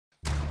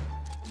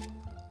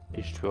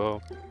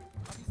H2O.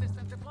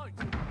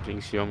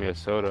 Jinx, you owe me a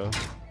soda.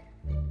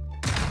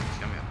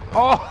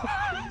 Oh!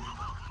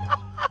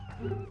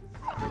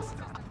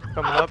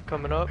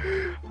 Coming up. I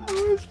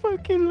was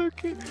fucking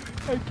looking.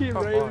 I can't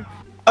write.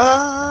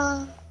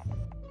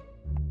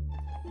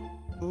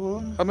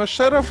 I'm gonna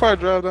shut up if I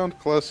drive down to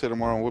Columbia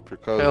tomorrow and whoop your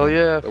cousin. Hell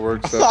yeah. That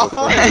works out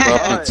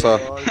with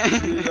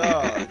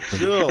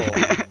Chill.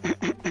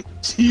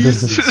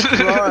 Jesus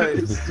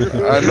Christ.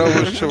 I know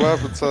which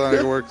Chihuahua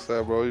it works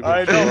at, bro.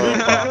 I know,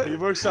 Lipa. He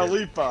works at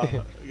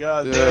Lipa.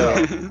 God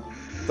damn.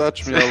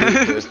 Touch me, I'll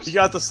leave it. You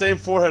got the same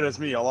forehead as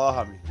me,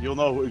 Allah me. You'll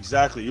know who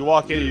exactly. You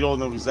walk in, you don't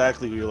know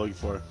exactly who you're looking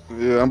for.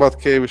 Yeah, I'm about to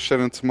cave with shit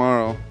in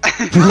tomorrow.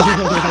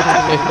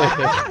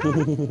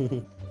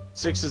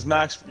 6 is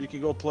max. You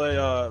can go play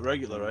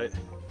regular, right?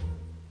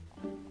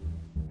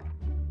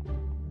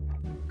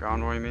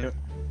 Ground War, you mean?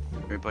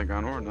 Can we play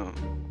Ground War or no?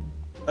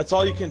 That's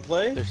all you can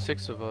play? There's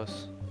 6 of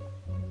us.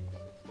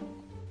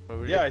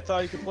 Yeah, I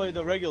thought you could play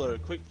the regular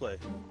quick play.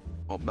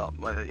 Well,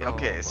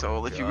 okay,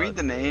 so if you read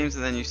the names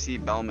and then you see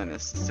Balmane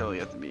is still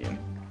yet to be in.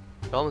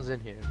 Balmane's in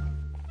here.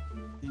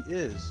 He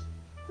is.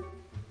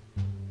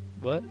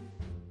 What?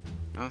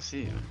 I don't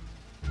see you.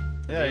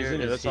 Yeah, he's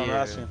in here. That's what I'm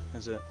asking.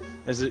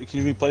 Is it?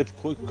 Can we play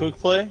quick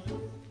play?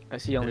 I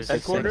see only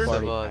 6 of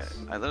us.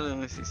 I literally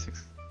only see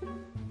 6.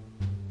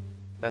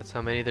 That's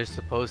how many there's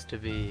supposed to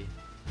be.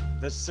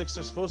 There's 6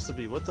 are supposed to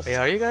be. What the? Hey,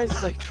 are you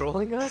guys like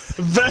trolling us?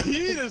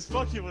 He is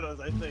fucking with us.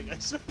 I think. I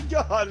swear to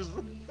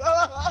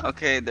God.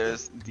 Okay,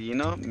 there's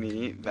Dino,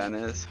 me,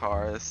 Venice,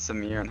 Horace,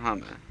 Samir, and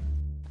Hamid.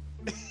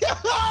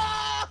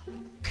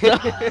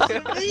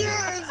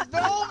 Samir is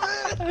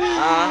Balmane!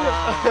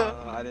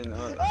 I didn't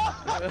know that.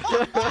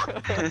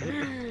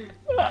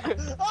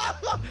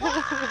 What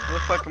the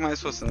fuck am I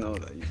supposed to know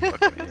that? You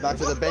fucking Back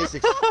to the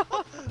basics.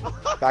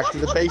 Back to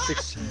the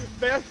basics.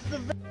 Back to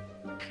the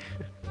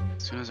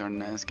As soon as our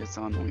NAS gets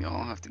on, we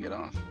all have to get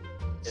off.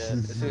 Yeah,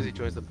 as soon as he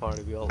joins the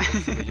party, we all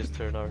instantly just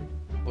turn our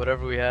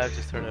whatever we have,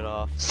 just turn it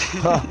off.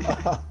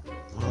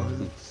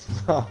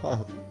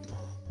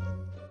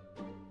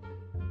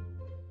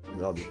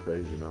 That'll be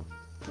crazy, man.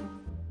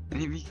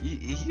 And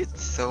he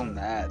gets so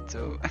mad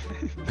too.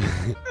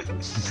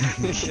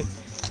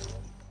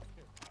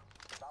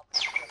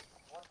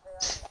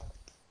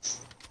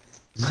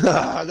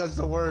 That's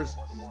the worst.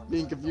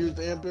 Being confused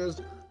and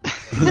pissed.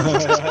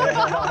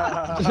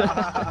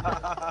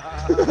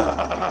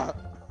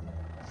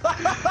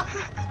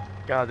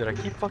 God, dude, I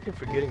keep fucking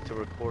forgetting to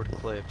record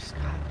clips.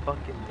 God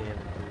fucking damn it,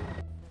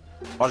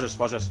 dude. Watch this,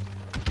 watch this.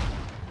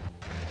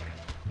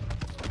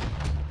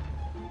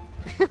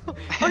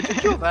 How'd you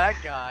kill that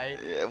guy?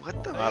 Yeah,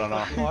 what the? I don't know.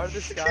 The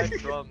farthest guy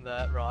from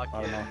that rocket.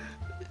 I don't know.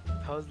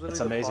 That was literally It's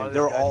the amazing. farthest They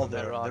were guy all from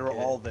that there. They were rocket.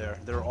 all there.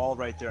 They were all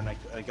right there, and I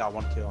got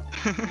 1 kill.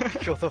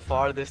 Kill the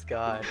farthest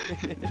guy.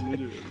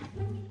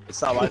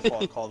 It's not my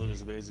fault. Called it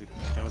as basic.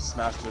 I was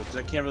smashed through because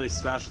I can't really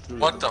smash it through.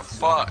 What the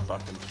fuck?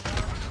 Fucking.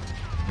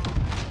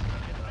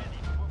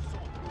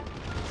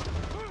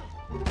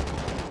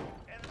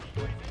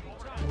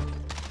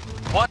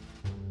 What?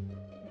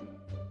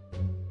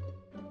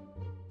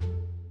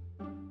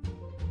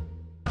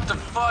 What the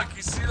fuck?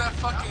 You see that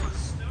fucking...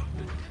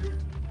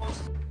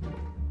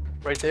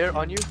 Right there,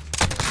 on you.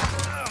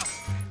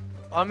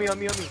 On me. I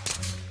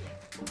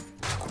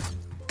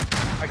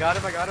got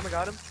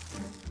him.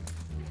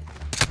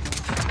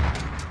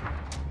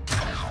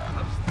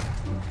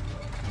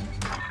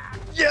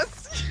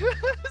 Yes!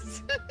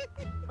 Yes!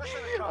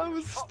 I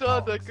was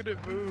stunned, I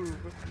couldn't move.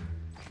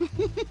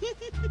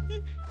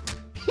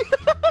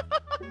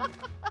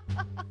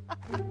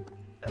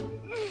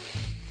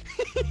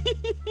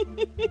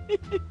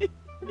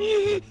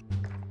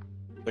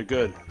 They're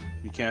good.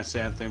 You can't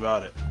say anything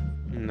about it.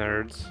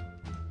 Nerds.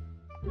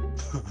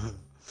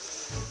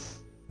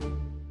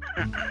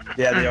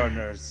 Yeah, they are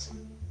nerds.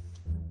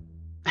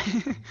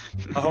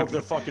 I hope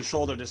their fucking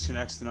shoulder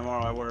disconnects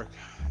tomorrow at work.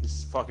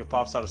 Just fucking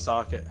pops out of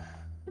socket.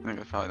 I think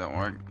it probably don't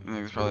work. I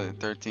think it's probably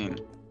 13.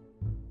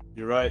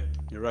 You're right.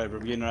 We're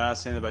getting our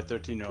ass handed by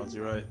 13-year-olds.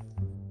 You're right.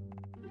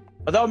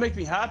 But that would make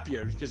me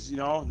happier because, you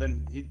know,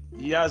 then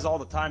he has all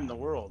the time in the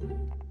world.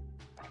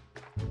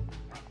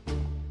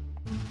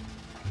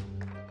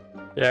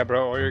 Yeah,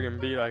 bro, or you're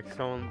gonna be like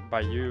someone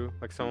by you,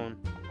 like someone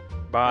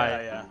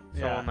by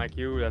someone like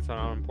you that's on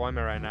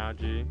unemployment right now,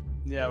 G.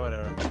 Yeah,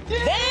 whatever.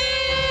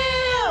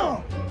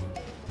 Damn!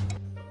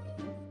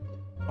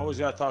 Always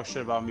gotta talk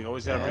shit about me.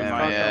 Always gotta bring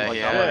my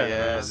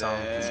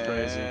It's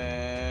crazy.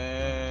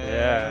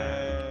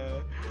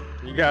 Yeah.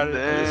 You got it.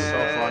 It's so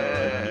funny.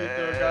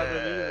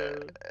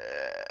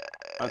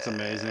 That's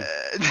amazing.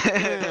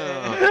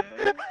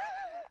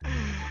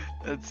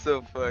 That's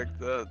so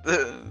fucked up.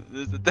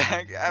 There's a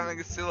tag having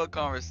a similar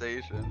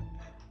conversation.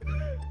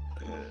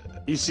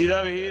 You see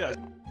that, Heat?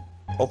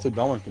 Hopefully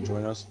Balmane can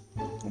join us.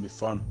 It'll be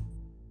fun.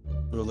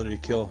 We'll literally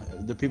kill.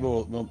 The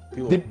people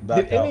Did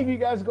back out. any of you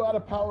guys go out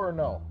of power or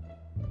no?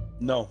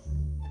 No.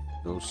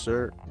 No,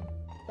 sir.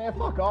 Man,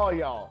 fuck all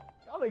y'all.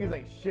 Y'all niggas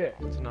ain't shit.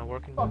 It's not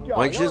working. Fuck y'all.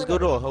 Why don't you Y'all just go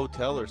never- to a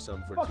hotel or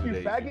something for Fuck 2 you,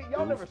 days? faggot.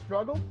 Y'all never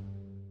struggled.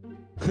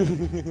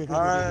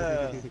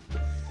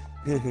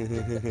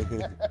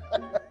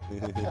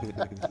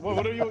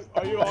 What are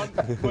you on?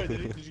 Wait,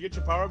 did you get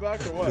your power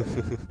back or what?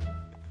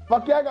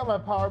 Fuck yeah, I got my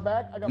power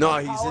back. I got No,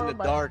 my he's power, in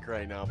the dark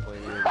right now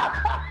playing.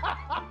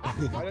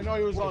 I didn't know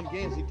he was on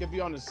games. He could be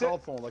on his cell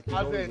phone like he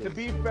I always said, to is.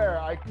 be fair,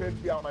 I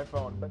could be on my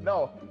phone, but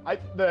no,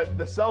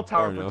 the cell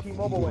tower for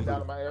T-Mobile went down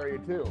in my area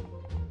too,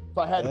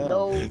 so I had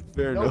no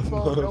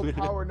phone, no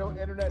power, no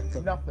internet,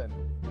 nothing.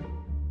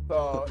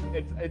 So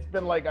it's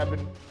been like I've been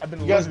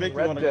You guys losing make me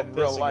Red want to go Dead in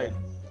real piss life.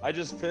 again. I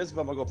just pissed,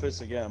 but I'm gonna go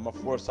piss again. I'm gonna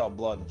force out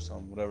blood or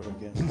something, whatever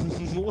again.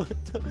 What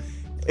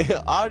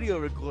the? Audio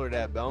record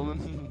that,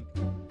 Balman.